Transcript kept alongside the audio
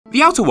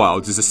The Outer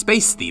Wilds is a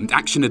space-themed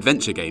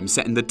action-adventure game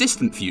set in the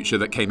distant future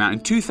that came out in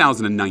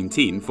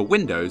 2019 for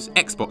Windows,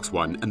 Xbox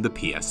One, and the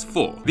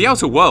PS4. The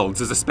Outer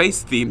Wilds is a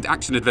space-themed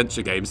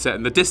action-adventure game set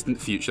in the distant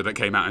future that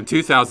came out in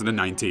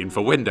 2019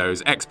 for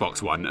Windows,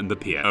 Xbox One, and the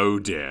PS4. Oh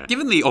dear.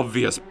 Given the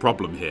obvious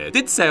problem here,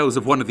 did sales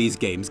of one of these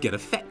games get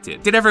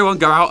affected? Did everyone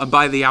go out and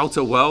buy The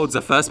Outer Wilds,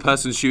 a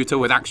first-person shooter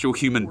with actual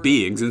human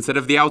beings, instead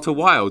of The Outer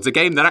Wilds, a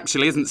game that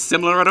actually isn't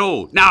similar at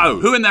all? No!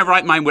 Who in their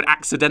right mind would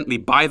accidentally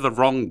buy the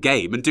wrong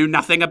game and do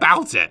nothing about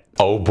it?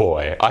 Oh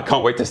boy, I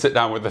can't wait to sit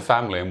down with the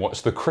family and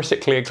watch the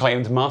critically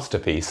acclaimed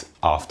masterpiece,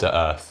 After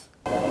Earth.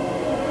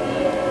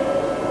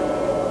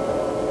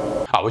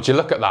 Oh, would you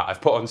look at that? I've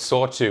put on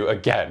Saw 2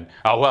 again.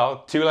 Oh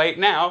well, too late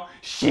now.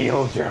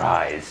 Shield your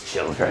eyes,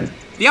 children.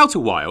 The Outer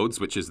Wilds,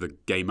 which is the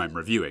game I'm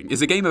reviewing,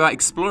 is a game about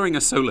exploring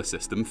a solar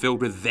system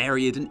filled with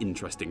varied and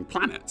interesting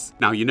planets.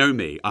 Now, you know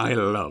me, I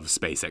love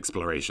space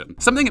exploration.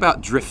 Something about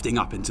drifting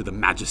up into the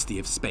majesty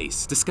of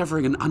space,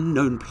 discovering an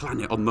unknown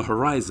planet on the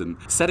horizon,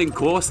 setting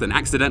course, then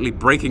accidentally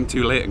braking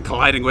too late and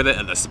colliding with it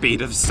at the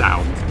speed of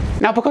sound.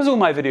 Now, because all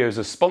my videos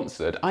are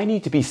sponsored, I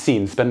need to be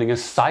seen spending a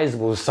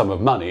sizable sum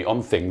of money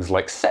on things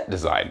like set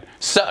design.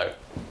 So,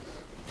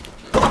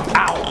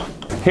 ow!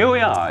 Here we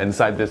are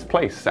inside this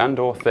place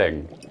and/or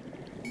thing.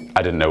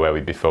 I didn't know where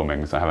we'd be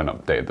filming, so I haven't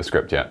updated the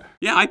script yet.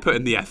 Yeah, I put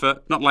in the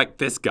effort, not like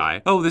this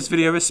guy. Oh, this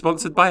video is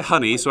sponsored by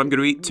honey, so I'm going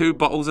to eat 2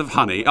 bottles of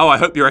honey. Oh, I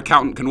hope your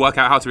accountant can work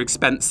out how to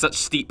expense such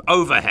steep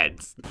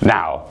overheads.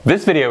 Now,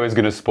 this video is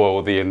going to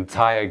spoil the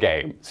entire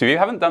game, so if you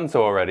haven't done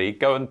so already,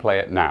 go and play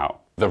it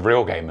now. The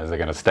real gamers are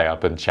going to stay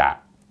up and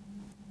chat.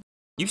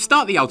 You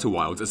start the Outer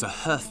Wilds as a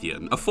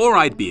Hearthian, a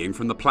 4-eyed being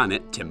from the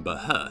planet Timber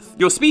Hearth.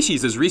 Your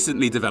species has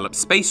recently developed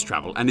space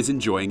travel and is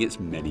enjoying its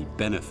many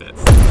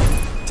benefits.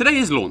 Today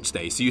is launch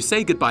day, so you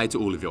say goodbye to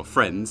all of your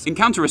friends,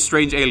 encounter a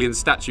strange alien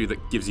statue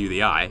that gives you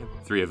the eye,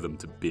 3 of them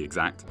to be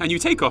exact, and you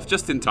take off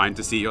just in time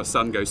to see your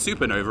sun go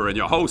supernova and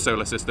your whole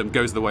solar system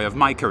goes the way of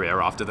my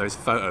career after those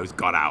photos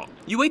got out.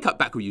 You wake up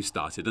back where you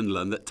started and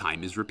learn that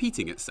time is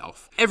repeating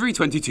itself. Every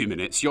 22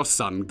 minutes, your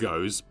sun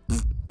goes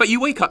pfft. But you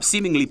wake up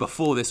seemingly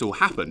before this all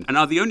happened and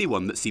are the only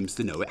one that seems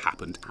to know it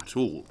happened at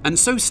all. And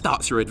so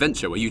starts your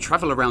adventure where you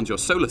travel around your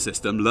solar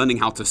system learning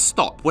how to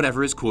stop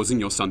whatever is causing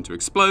your sun to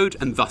explode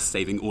and thus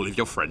saving all of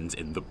your friends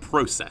in the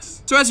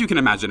process. So as you can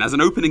imagine, as an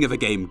opening of a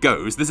game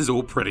goes, this is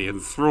all pretty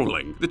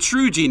enthralling. The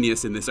true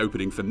genius in this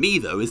opening for me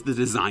though is the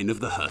design of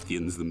the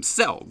Hearthians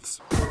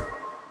themselves.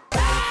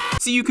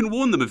 So you can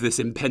warn them of this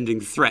impending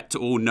threat to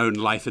all known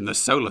life in the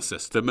solar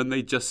system and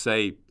they just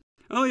say,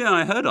 oh yeah,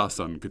 I heard our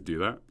sun could do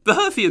that. The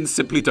Hearthians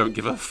simply don't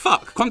give a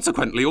fuck.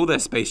 Consequently, all their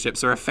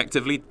spaceships are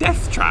effectively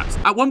death traps.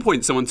 At one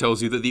point, someone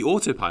tells you that the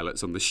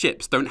autopilots on the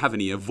ships don't have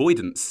any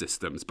avoidance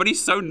systems, but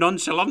he's so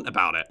nonchalant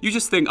about it. You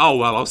just think, oh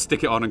well, I'll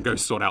stick it on and go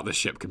sort out the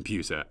ship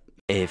computer.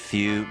 A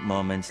few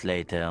moments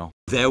later.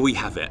 There we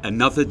have it,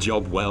 another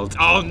job well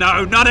done. Oh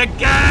no, not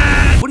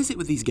again! What is it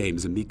with these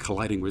games and me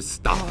colliding with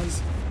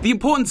stars? The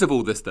importance of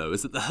all this though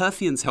is that the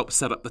Hearthians help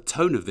set up the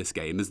tone of this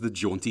game as the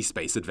jaunty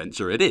space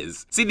adventure it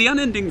is. See, the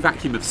unending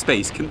vacuum of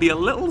space can be a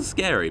little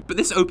scary, but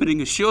this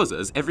opening assures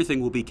us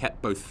everything will be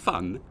kept both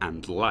fun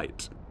and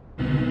light.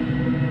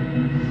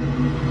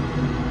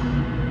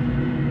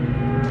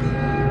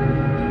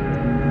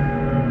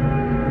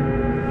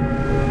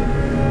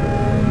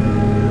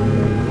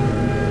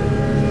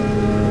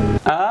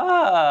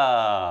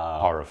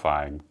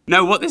 Horrifying.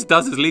 No, what this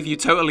does is leave you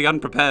totally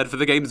unprepared for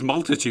the game's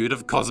multitude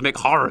of cosmic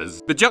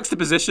horrors. The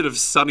juxtaposition of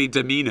sunny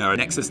demeanor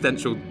and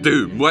existential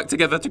doom work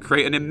together to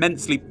create an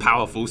immensely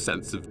powerful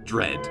sense of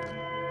dread.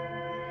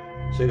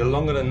 See, the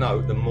longer the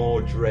note, the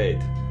more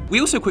dread. We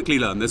also quickly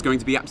learn there's going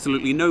to be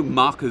absolutely no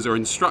markers or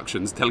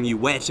instructions telling you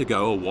where to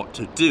go or what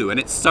to do, and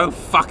it's so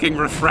fucking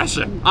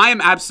refreshing. I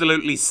am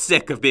absolutely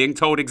sick of being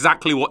told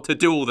exactly what to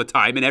do all the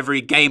time in every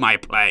game I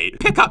play.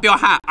 Pick up your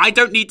hat. I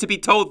don't need to be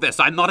told this.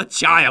 I'm not a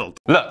child.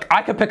 Look,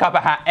 I could pick up a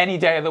hat any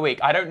day of the week.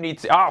 I don't need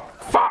to. Oh,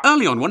 fuck!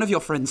 Early on, one of your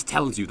friends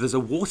tells you there's a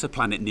water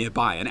planet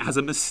nearby and it has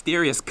a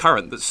mysterious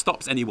current that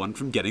stops anyone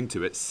from getting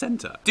to its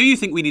center. Do you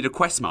think we need a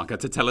quest marker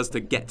to tell us to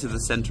get to the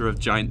center of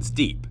Giant's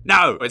Deep?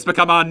 No, it's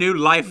become our new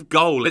life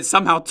goal. It's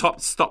somehow to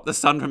stop the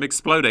sun from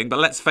exploding, but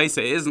let's face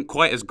it, it isn't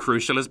quite as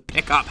crucial as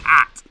pick up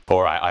hat.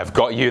 All right, I've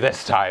got you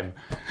this time.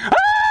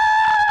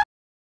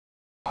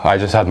 I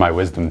just had my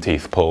wisdom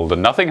teeth pulled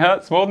and nothing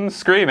hurts more than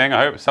screaming.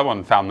 I hope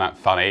someone found that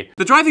funny.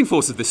 The driving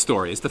force of this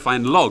story is to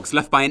find logs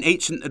left by an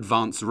ancient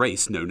advanced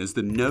race known as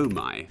the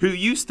Nomai, who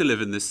used to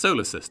live in this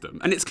solar system.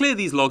 And it's clear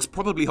these logs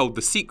probably hold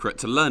the secret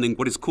to learning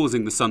what is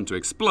causing the sun to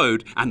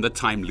explode and the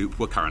time loop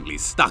we're currently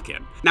stuck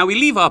in. Now we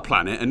leave our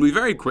planet and we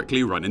very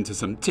quickly run into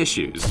some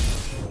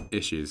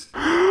issues.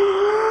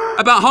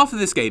 About half of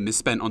this game is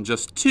spent on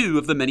just 2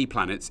 of the many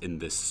planets in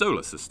this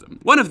solar system.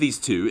 One of these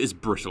 2 is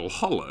Brittle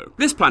Hollow.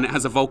 This planet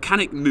has a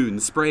volcanic moon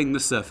spraying the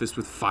surface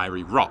with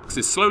fiery rocks,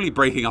 is slowly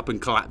breaking up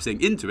and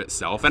collapsing into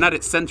itself, and at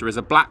its center is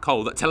a black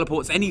hole that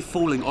teleports any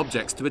falling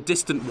objects to a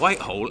distant white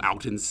hole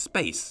out in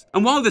space.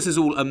 And while this is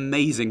all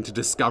amazing to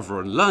discover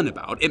and learn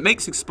about, it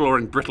makes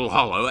exploring Brittle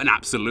Hollow an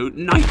absolute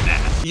nightmare.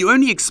 You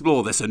only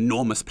explore this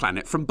enormous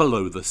planet from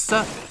below the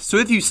surface, so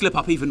if you slip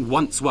up even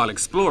once while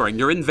exploring,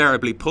 you're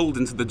invariably pulled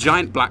into the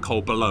giant black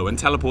hole below and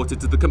teleported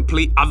to the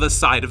complete other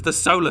side of the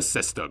solar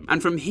system.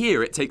 And from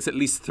here it takes at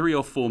least 3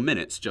 or 4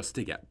 minutes just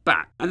to get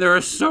back. And there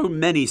are so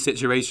many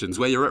situations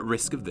where you're at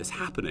risk of this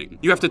happening.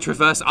 You have to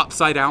traverse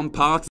upside down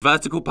paths,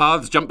 vertical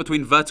paths, jump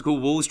between vertical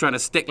walls trying to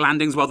stick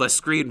landings while the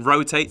screen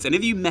rotates, and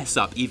if you mess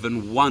up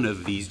even one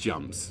of these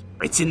jumps,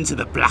 it's into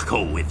the black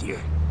hole with you.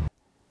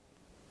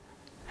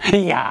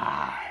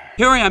 Yeah.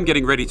 Here I am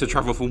getting ready to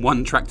travel from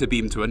one tractor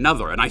beam to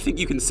another, and I think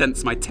you can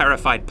sense my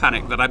terrified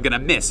panic that I'm gonna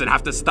miss and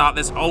have to start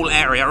this whole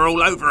area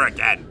all over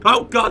again.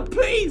 Oh God,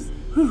 please!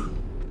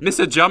 Miss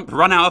a jump,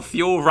 run out of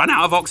fuel, run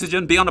out of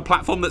oxygen, be on a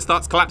platform that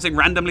starts collapsing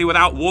randomly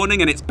without warning,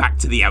 and it's back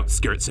to the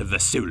outskirts of the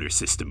solar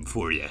system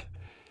for you.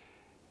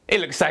 It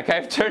looks like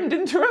I've turned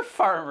into a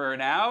farmer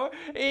now.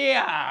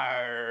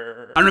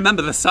 Yeah. And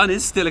remember, the sun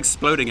is still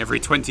exploding every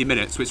 20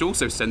 minutes, which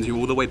also sends you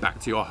all the way back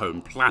to your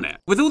home planet.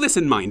 With all this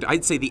in mind,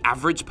 I'd say the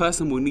average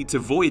person will need to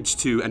voyage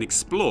to and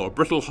explore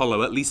Brittle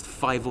Hollow at least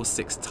 5 or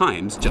 6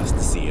 times just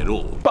to see it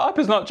all. But up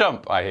is not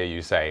jump, I hear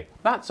you say.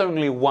 That's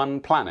only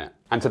one planet.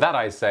 And to that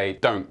I say,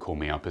 don't call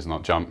me up is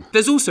not jump.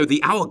 There's also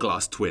the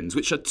Hourglass Twins,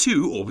 which are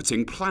 2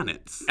 orbiting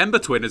planets. Ember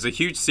Twin is a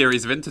huge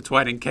series of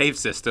intertwining cave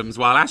systems,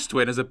 while Ash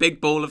Twin is a big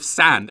ball of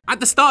sand. At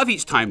the start of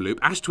each time loop,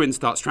 Ash Twin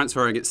starts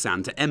transferring its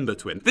sand to Ember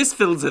Twin. This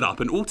fills it up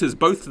and alters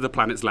both of the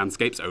planet's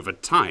landscapes over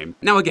time.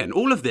 Now again,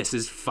 all of this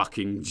is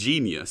fucking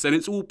genius, and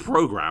it's all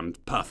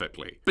programmed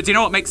perfectly. But do you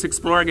know what makes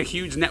exploring a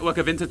huge network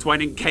of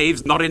intertwining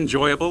caves not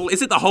enjoyable?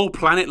 Is it the whole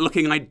planet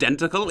looking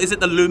identical? Is it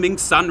the looming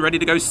sun ready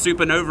to go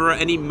supernova at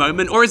any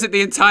moment? Or is it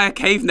the entire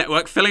cave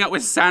network filling up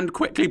with sand,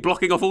 quickly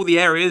blocking off all the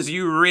areas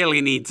you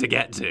really need to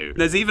get to?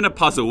 There's even a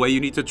puzzle where you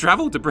need to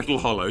travel to Brittle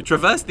Hollow,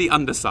 traverse the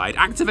underside,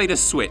 activate a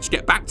switch,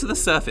 get back to the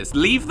surface,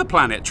 leave the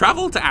planet,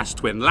 travel to Ash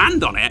Twin,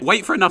 land on it,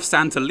 wait for enough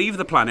sand to leave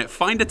the planet,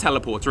 find a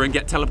teleporter, and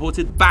get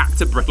teleported back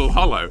to Brittle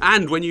Hollow.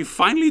 And when you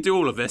finally do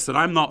all of this, and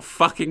I'm not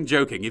fucking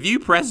joking, if you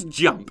press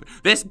jump,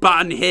 this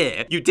button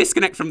here, you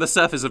disconnect from the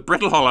surface of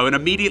Brittle Hollow and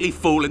immediately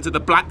fall into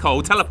the black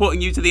hole, teleporting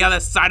you to the other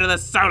side of the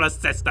solar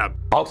system.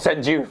 I'll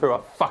send you through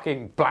a fucking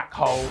black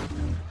hole.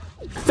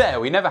 There,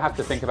 we never have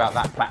to think about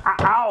that plan.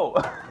 Ow!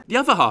 The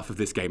other half of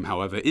this game,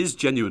 however, is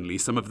genuinely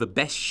some of the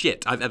best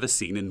shit I've ever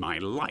seen in my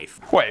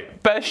life.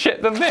 Wait, better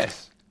shit than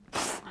this?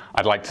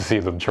 I'd like to see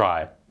them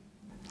try.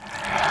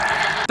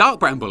 Dark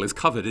Bramble is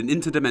covered in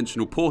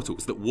interdimensional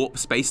portals that warp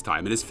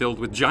space-time and is filled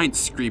with giant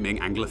screaming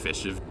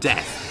anglerfish of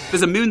death.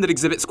 There's a moon that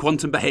exhibits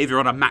quantum behavior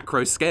on a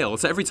macro scale,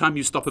 so every time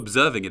you stop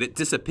observing it, it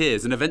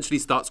disappears and eventually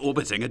starts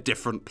orbiting a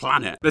different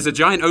planet. There's a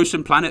giant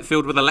ocean planet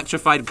filled with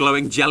electrified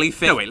glowing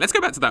jellyfish. No, wait, let's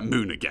go back to that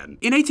moon again.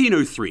 In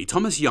 1803,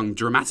 Thomas Young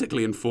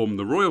dramatically informed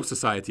the Royal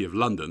Society of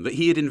London that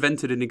he had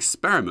invented an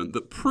experiment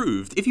that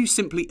proved if you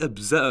simply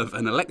observe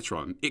an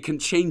electron, it can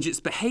change its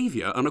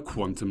behavior on a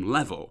quantum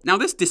level. Now,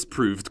 this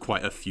disproved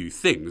quite a few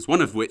things,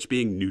 one of which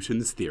being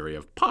Newton's theory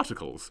of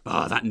particles.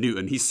 Ah, that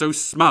Newton, he's so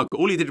smug.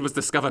 All he did was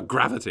discover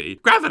gravity.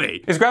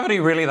 Gravity! Is gravity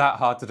really that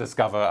hard to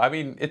discover? I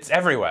mean, it's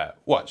everywhere.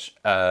 Watch.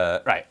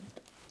 Right.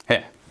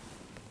 Here.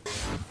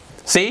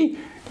 See?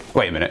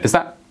 Wait a minute, is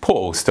that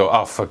portal still?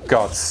 Oh, for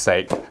God's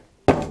sake.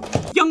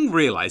 Young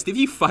realised if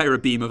you fire a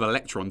beam of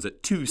electrons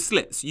at 2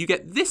 slits, you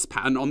get this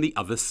pattern on the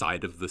other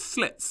side of the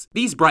slits.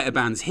 These brighter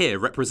bands here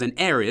represent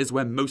areas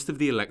where most of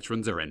the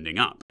electrons are ending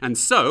up, and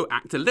so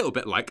act a little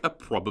bit like a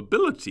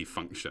probability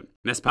function.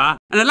 N'est-ce pas?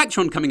 An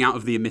electron coming out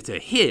of the emitter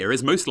here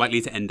is most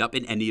likely to end up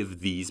in any of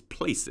these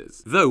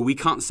places, though we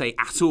can't say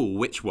at all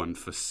which one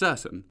for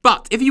certain.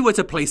 But if you were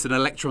to place an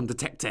electron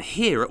detector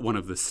here at one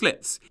of the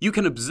slits, you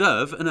can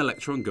observe an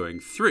electron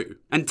going through.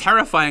 And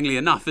terrifyingly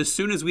enough, as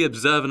soon as we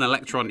observe an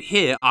electron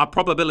here, our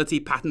probability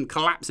pattern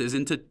collapses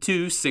into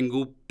 2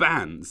 single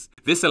bands.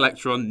 This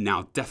electron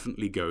now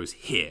definitely goes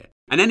here,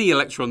 and any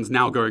electrons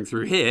now going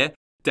through here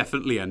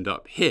definitely end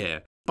up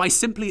here. By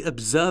simply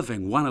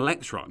observing one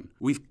electron,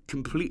 we've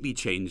completely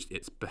changed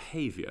its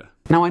behavior.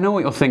 Now I know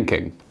what you're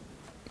thinking.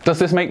 Does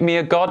this make me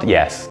a god?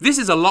 Yes. This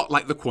is a lot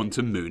like the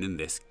quantum moon in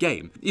this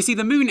game. You see,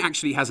 the moon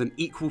actually has an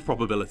equal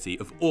probability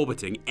of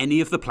orbiting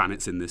any of the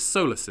planets in this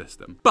solar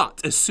system.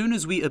 But as soon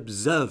as we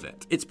observe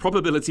it, its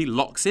probability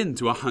locks in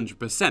to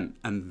 100%,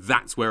 and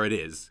that's where it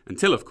is.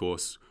 Until, of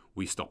course,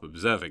 we stop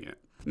observing it.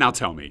 Now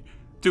tell me,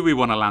 do we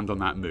want to land on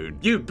that moon?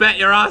 You bet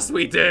your ass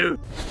we do!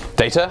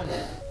 Data?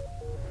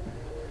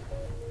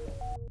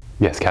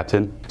 Yes,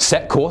 Captain.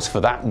 Set course for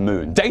that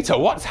moon. Data,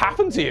 what's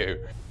happened to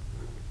you?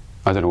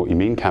 I don't know what you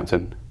mean,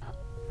 Captain.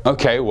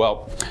 Okay,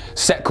 well,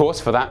 set course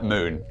for that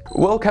moon.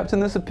 Well, Captain,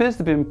 this appears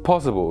to be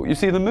impossible. You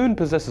see, the moon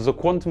possesses a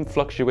quantum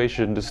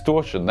fluctuation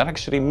distortion that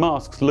actually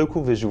masks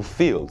local visual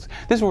fields.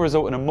 This will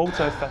result in a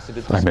multifaceted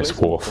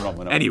displacement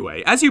phenomenon.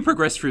 Anyway, as you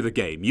progress through the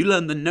game, you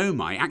learn the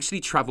Nomai actually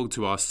traveled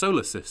to our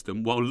solar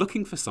system while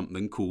looking for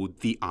something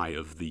called the Eye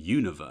of the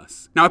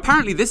Universe. Now,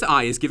 apparently this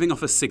eye is giving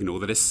off a signal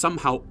that is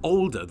somehow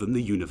older than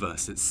the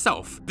universe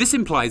itself. This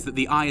implies that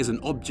the eye is an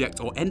object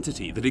or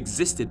entity that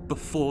existed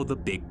before the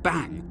Big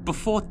Bang,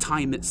 before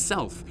time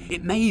itself.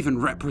 It may even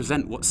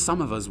represent what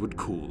some of us would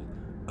call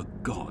a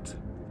god.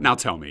 Now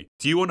tell me,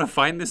 do you want to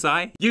find this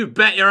eye? You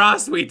bet your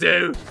ass we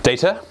do!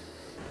 Data?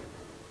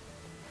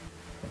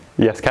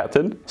 Yes,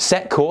 Captain?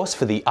 Set course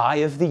for the Eye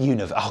of the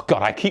Universe. Oh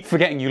god, I keep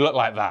forgetting you look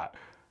like that.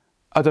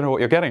 I don't know what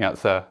you're getting at,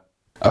 sir.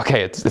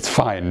 Okay, it's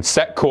fine.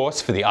 Set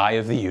course for the Eye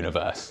of the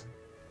Universe.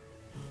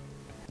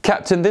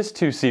 Captain, this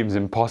too seems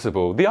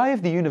impossible. The Eye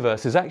of the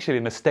Universe is actually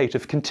in a state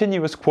of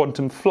continuous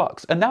quantum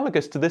flux,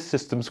 analogous to this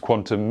system's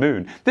quantum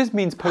moon. This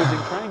means posing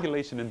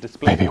triangulation and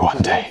displacement Maybe one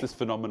day. This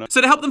phenomenon.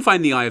 So to help them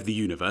find the Eye of the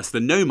Universe, the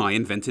Nomai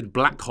invented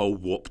black hole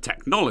warp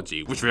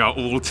technology, which we are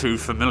all too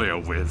familiar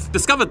with.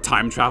 Discovered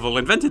time travel,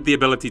 invented the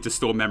ability to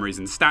store memories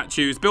in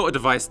statues, built a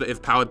device that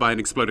if powered by an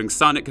exploding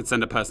sun, it could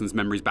send a person's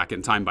memories back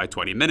in time by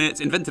 20 minutes,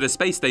 invented a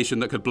space station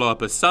that could blow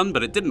up a sun,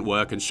 but it didn't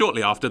work, and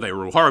shortly after they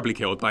were all horribly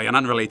killed by an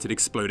unrelated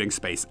exploding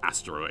space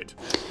asteroid.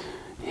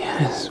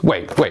 Yes.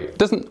 Wait,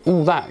 doesn't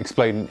all that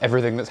explain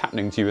everything that's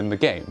happening to you in the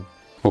game?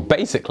 Well,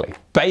 basically.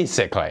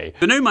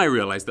 The Nomai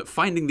realized that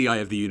finding the Eye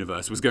of the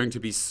Universe was going to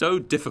be so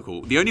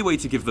difficult, the only way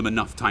to give them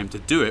enough time to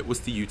do it was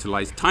to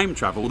utilize time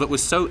travel that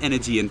was so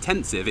energy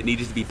intensive it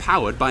needed to be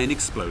powered by an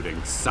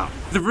exploding sun.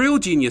 The real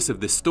genius of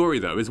this story,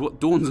 though, is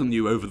what dawns on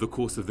you over the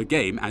course of the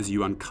game as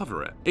you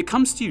uncover it. It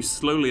comes to you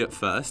slowly at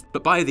first,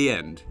 but by the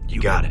end,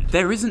 you got it.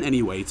 There isn't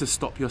any way to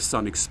stop your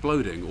sun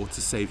exploding or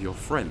to save your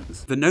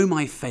friends. The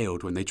Nomai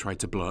failed when they tried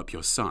to blow up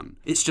your sun.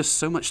 It's just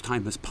so much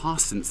time has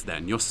passed since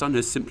then, your sun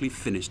has simply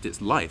finished its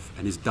life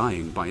and is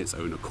dying by its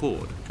own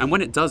accord. And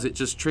when it does, it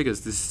just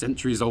triggers this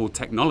centuries-old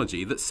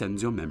technology that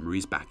sends your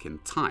memories back in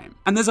time.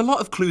 And there's a lot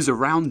of clues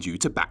around you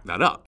to back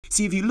that up.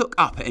 See, if you look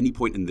up at any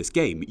point in this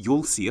game,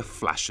 you'll see a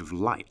flash of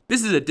light.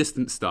 This is a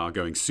distant star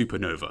going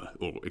supernova,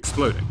 or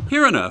exploding.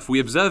 Here on Earth, we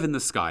observe in the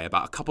sky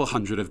about a couple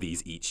hundred of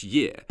these each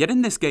year. Yet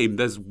in this game,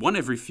 there's one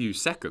every few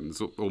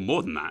seconds, or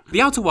more than that.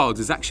 The Outer Wilds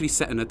is actually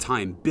set in a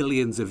time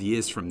billions of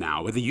years from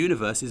now, where the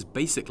universe is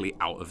basically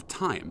out of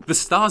time. The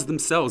stars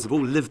themselves have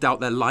all lived out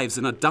their lives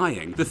and are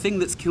dying. The thing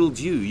that's killed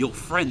you, your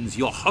friends,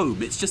 your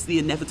home, it's just the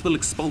inevitable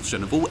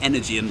expulsion of all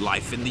energy and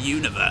life in the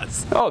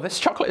universe. Oh, this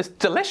chocolate is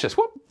delicious.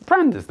 What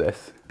brand is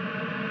this?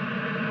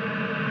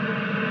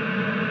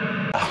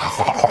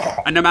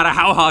 And no matter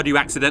how hard you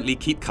accidentally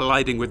keep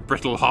colliding with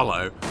brittle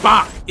hollow,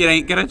 fuck, it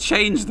ain't gonna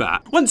change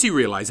that. Once you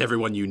realize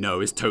everyone you know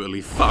is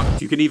totally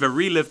fucked, you can either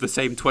relive the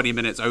same 20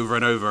 minutes over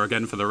and over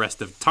again for the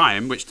rest of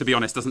time, which to be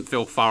honest doesn't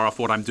feel far off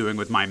what I'm doing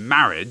with my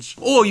marriage,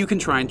 or you can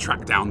try and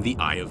track down the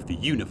Eye of the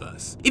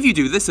Universe. If you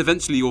do this,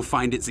 eventually you'll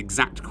find its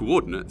exact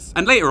coordinates,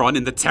 and later on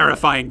in the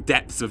terrifying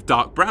depths of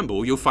Dark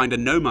Bramble, you'll find a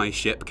Nomai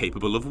ship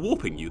capable of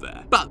warping you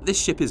there. But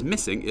this ship is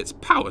missing its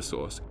power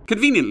source.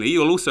 Conveniently,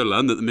 you'll also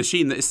learn that the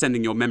machine that is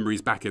sending your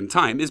memories back in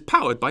time is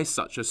powered by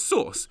such a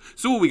source.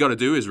 So all we gotta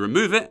do is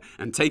remove it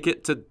and take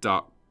it to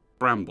Dark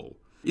Bramble.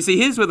 You see,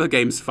 here's where the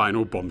game's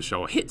final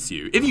bombshell hits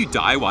you. If you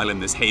die while in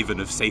this haven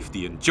of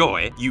safety and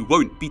joy, you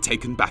won't be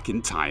taken back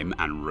in time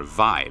and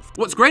revived.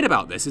 What's great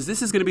about this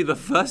is going to be the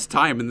first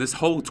time in this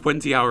whole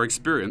 20-hour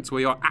experience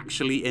where you're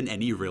actually in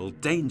any real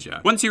danger.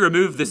 Once you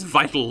remove this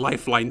vital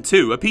lifeline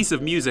too, a piece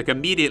of music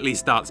immediately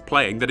starts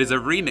playing that is a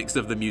remix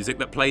of the music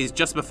that plays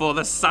just before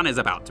the sun is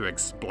about to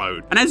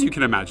explode. And as you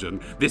can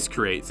imagine, this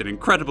creates an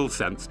incredible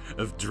sense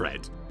of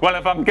dread. Well,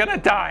 if I'm gonna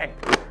die,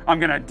 I'm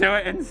gonna do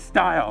it in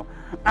style.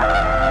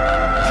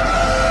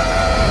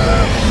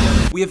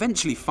 We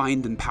eventually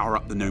find and power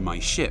up the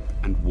Nomai ship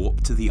and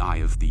warp to the Eye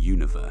of the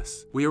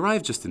Universe. We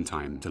arrive just in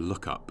time to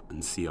look up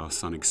and see our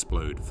sun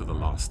explode for the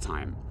last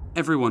time.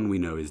 Everyone we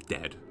know is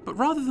dead. But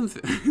rather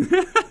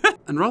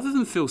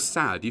than feel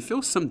sad, you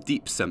feel some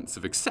deep sense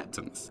of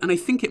acceptance. And I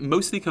think it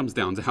mostly comes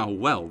down to how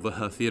well the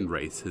Hearthian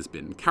race has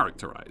been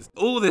characterized.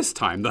 All this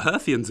time, the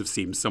Hearthians have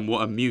seemed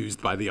somewhat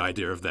amused by the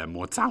idea of their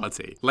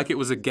mortality, like it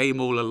was a game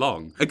all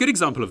along. A good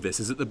example of this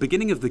is at the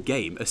beginning of the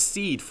game, a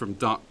seed from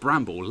Dark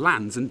Bramble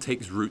lands and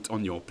takes root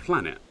on your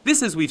planet.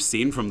 This, as we've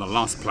seen from the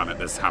last planet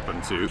this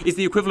happened to, is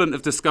the equivalent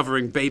of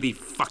discovering baby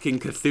fucking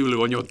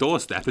Cthulhu on your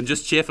doorstep and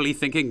just cheerfully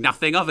thinking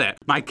nothing of it.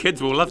 My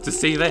kids will love to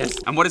see this.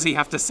 And what does he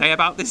have to say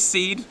about this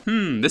seed?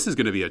 This is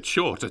gonna be a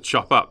chore to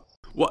chop up.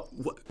 What?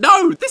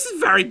 No, this is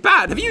very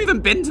bad. Have you even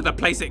been to the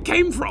place it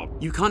came from?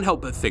 You can't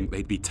help but think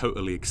they'd be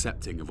totally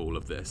accepting of all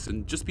of this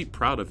and just be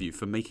proud of you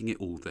for making it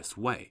all this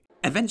way.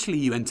 Eventually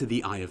you enter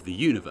the Eye of the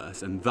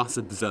Universe and thus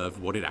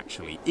observe what it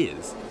actually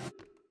is.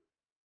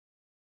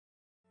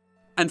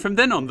 And from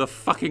then on, the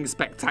fucking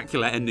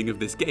spectacular ending of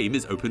this game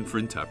is open for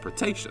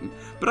interpretation,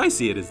 but I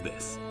see it as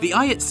this. The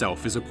eye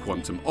itself is a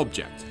quantum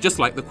object, just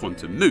like the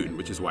quantum moon,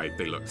 which is why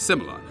they look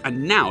similar,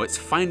 and now it's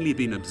finally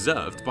been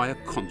observed by a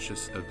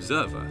conscious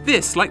observer.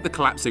 This, like the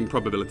collapsing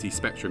probability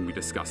spectrum we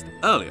discussed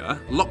earlier,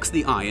 locks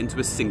the eye into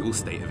a single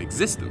state of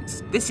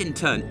existence. This in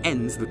turn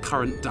ends the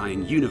current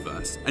dying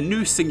universe. A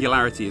new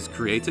singularity is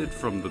created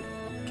from the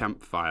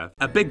campfire.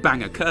 A big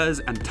bang occurs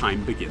and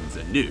time begins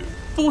anew.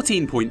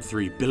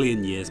 14.3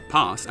 billion years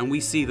pass and we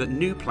see that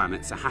new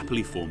planets are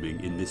happily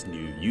forming in this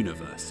new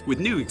universe, with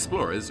new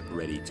explorers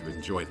ready to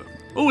enjoy them.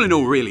 All in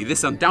all, really,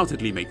 this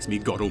undoubtedly makes me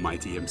God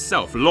Almighty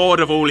himself,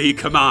 Lord of all he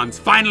commands,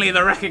 finally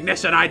the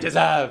recognition I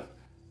deserve!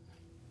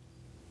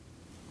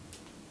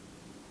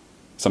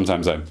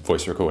 Sometimes I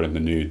voice record in the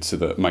nude so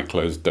that my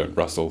clothes don't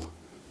rustle.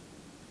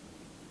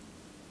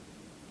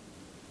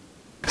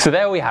 So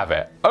there we have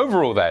it.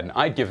 Overall then,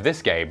 I'd give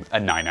this game a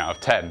 9 out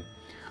of 10.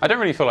 I don't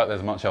really feel like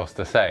there's much else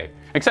to say,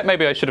 except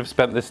maybe I should have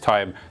spent this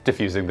time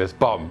defusing this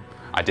bomb.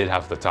 I did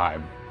have the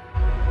time.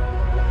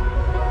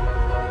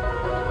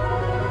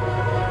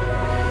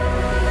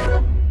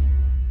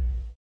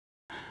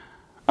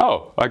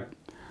 Oh,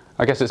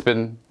 I guess it's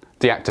been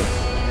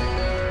deactivated.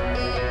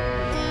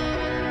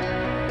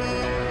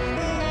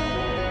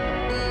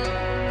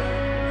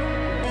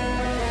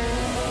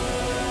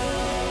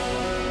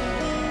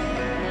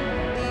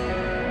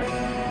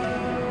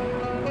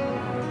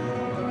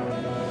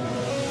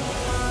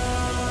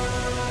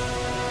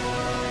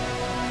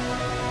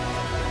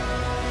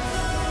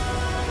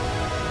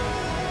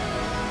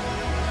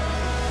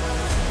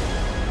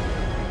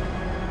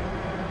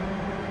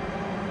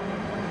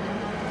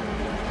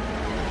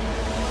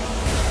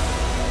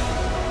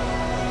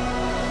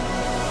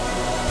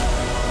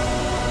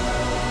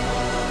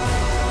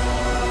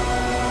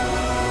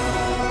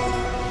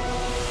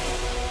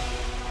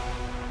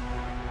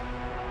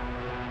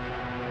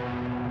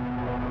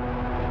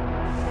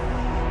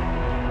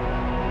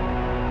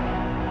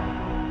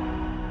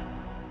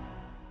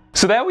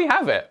 So there we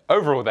have it.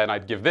 Overall then,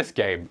 I'd give this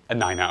game a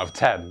 9 out of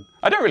 10.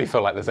 I don't really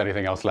feel like there's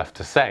anything else left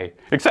to say,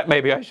 except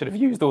maybe I should have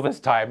used all this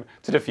time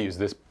to defuse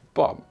this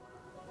bomb.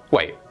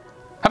 Wait,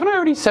 haven't I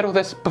already said all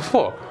this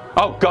before?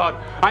 Oh god,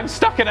 I'm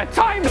stuck in a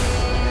time...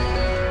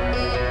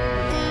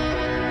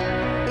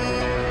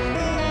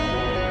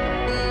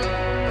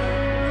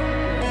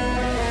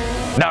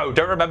 No,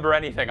 don't remember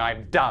anything,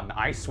 I'm done.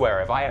 I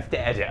swear if I have to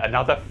edit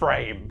another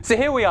frame. So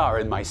here we are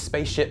in my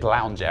spaceship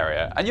lounge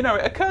area, and you know,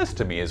 it occurs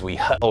to me as we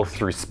hurtle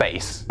through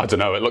space. I don't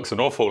know, it looks an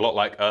awful lot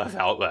like Earth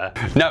out there.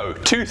 No,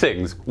 two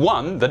things.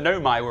 One, the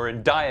Nomai were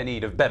in dire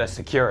need of better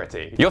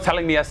security. You're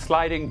telling me a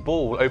sliding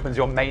ball opens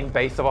your main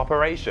base of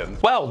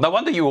operations? Well, no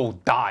wonder you all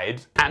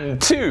died.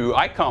 And two,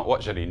 I can't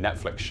watch any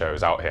Netflix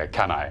shows out here,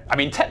 can I? I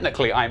mean,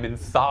 technically I'm in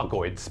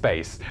Thargoid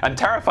space, and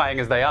terrifying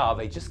as they are,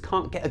 they just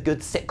can't get a good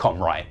sitcom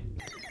right.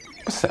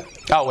 What's that?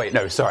 Oh wait,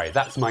 no, sorry,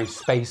 that's my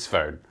space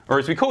phone. Or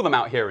as we call them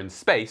out here in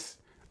space,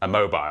 a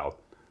mobile.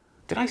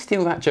 Did I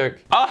steal that joke?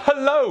 Ah,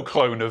 hello,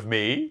 clone of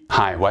me!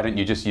 Hi, why don't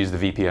you just use the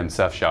VPN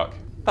Surfshark?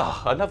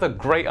 Ah, another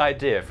great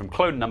idea from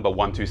clone number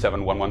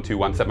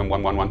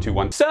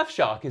 1271121711121.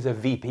 Surfshark is a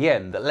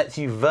VPN that lets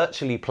you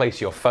virtually place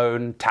your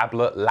phone,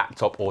 tablet,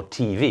 laptop, or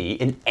TV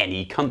in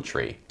any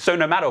country. So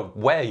no matter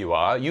where you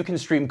are, you can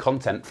stream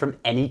content from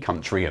any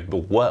country in the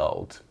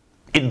world.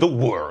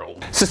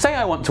 So say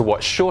I want to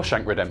watch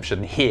Shawshank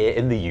Redemption here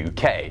in the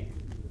UK,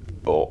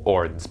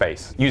 or in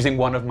space, using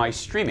one of my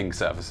streaming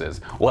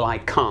services. Well, I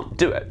can't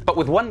do it. But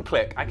with one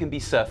click, I can be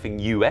surfing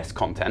US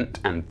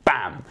content and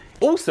bam!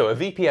 Also, a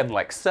VPN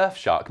like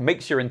Surfshark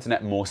makes your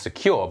internet more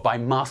secure by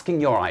masking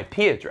your IP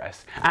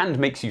address and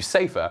makes you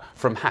safer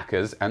from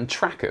hackers and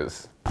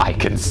trackers. I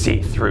can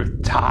see through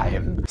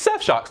time.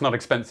 Surfshark's not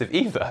expensive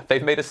either.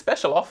 They've made a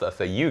special offer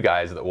for you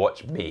guys that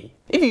watch me.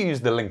 If you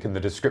use the link in the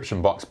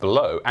description box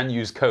below and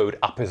use code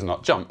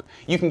UPISNOTJUMP,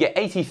 you can get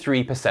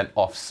 83%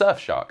 off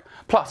Surfshark,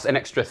 plus an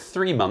extra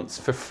 3 months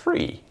for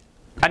free.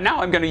 And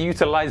now I'm going to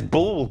utilize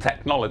ball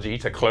technology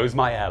to close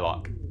my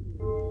airlock.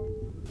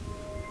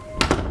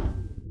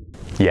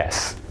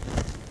 Yes.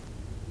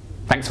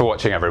 Thanks for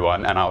watching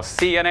everyone, and I'll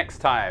see you next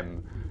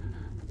time.